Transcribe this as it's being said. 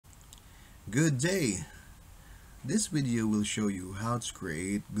Good day! This video will show you how to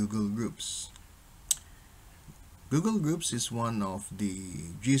create Google Groups. Google Groups is one of the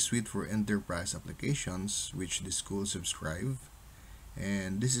G Suite for Enterprise applications which the school subscribe,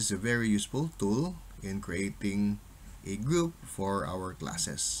 and this is a very useful tool in creating a group for our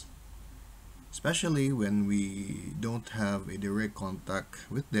classes, especially when we don't have a direct contact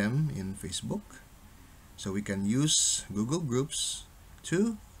with them in Facebook. So we can use Google Groups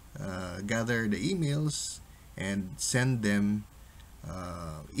to gather the emails and send them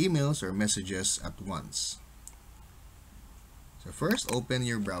emails or messages at once. So first, open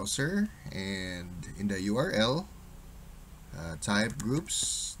your browser and in the URL type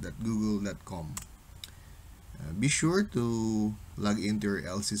groups.google.com. Be sure to log into your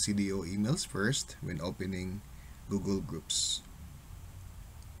LCCDO emails first when opening Google Groups.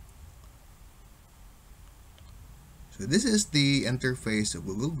 So this is the interface of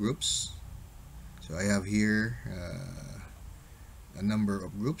Google Groups. So I have here a number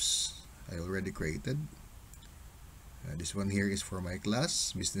of groups I already created. This one here is for my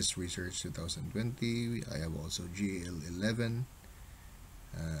class, Business Research 2020. I have also GL11,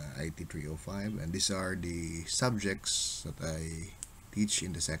 IT 305, and these are the subjects that I teach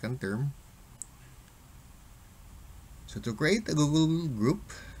in the second term. So to create a Google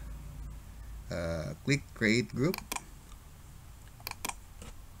group, click Create Group.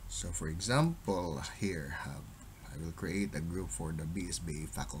 So for example, here I will create a group for the BSBA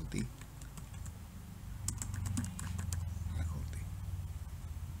faculty.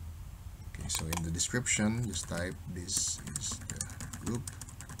 Okay, so in the description, just type this is the group.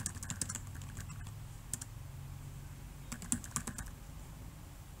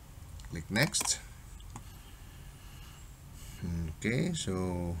 Click Next. Okay,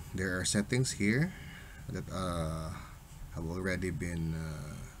 so there are settings here that have already been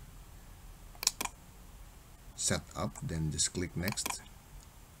set up. Then just click Next.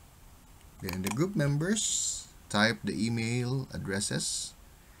 Then the group members, type the email addresses.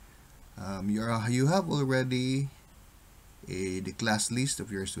 You have already the class list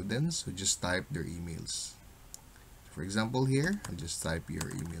of your students, so just type their emails. For example, here I'll just type your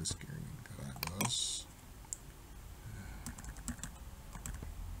emails.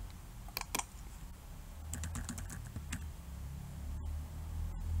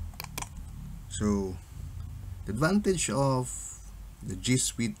 So the advantage of the G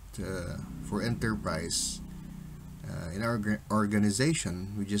Suite for Enterprise in our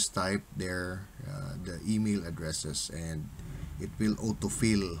organization, we just type there the email addresses and it will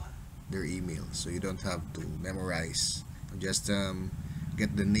autofill their email, so you don't have to memorize. Just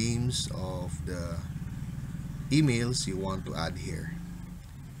get the names of the emails you want to add here.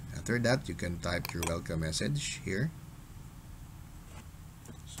 After that, you can type your welcome message here.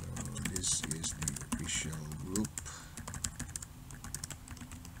 So this is the official group.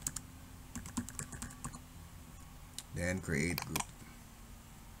 Then create group.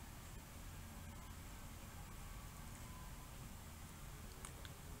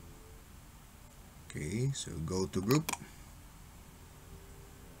 Okay, so go to group.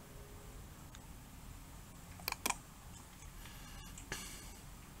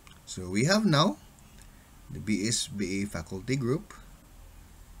 So we have now the BSBA faculty group.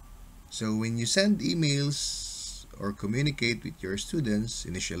 So when you send emails or communicate with your students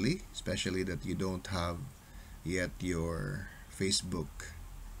initially, especially that you don't have yet your Facebook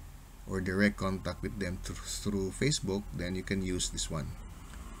or direct contact with them through Facebook, then you can use this one.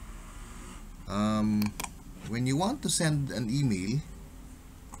 When you want to send an email,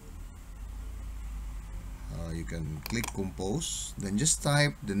 you can click Compose, then just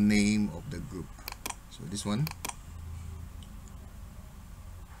type the name of the group. So this one,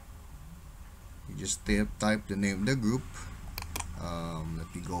 you just type the name of the group. Let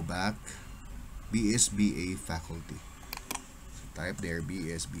me go back. BSBA faculty. So type there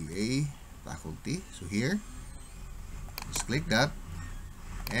BSBA faculty. So here, just click that,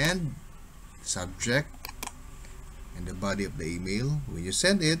 and subject and the body of the email. When you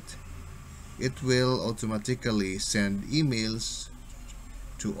send it, it will automatically send emails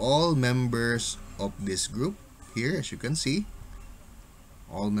to all members of this group. Here, as you can see,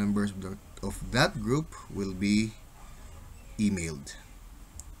 all members of that group will be emailed.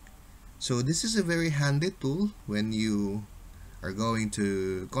 So this is a very handy tool when you are going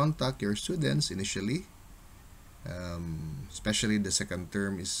to contact your students initially, especially the second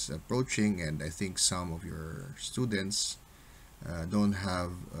term is approaching, and I think some of your students don't have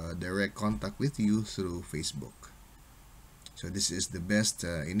direct contact with you through Facebook. So this is the best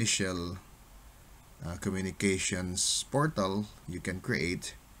initial communications portal you can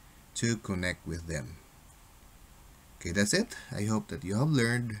create to connect with them. Okay, that's it. I hope that you have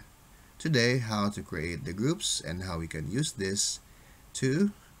learned today how to create the groups and how we can use this to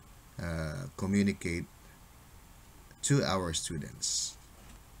communicate to our students.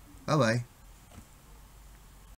 Bye bye.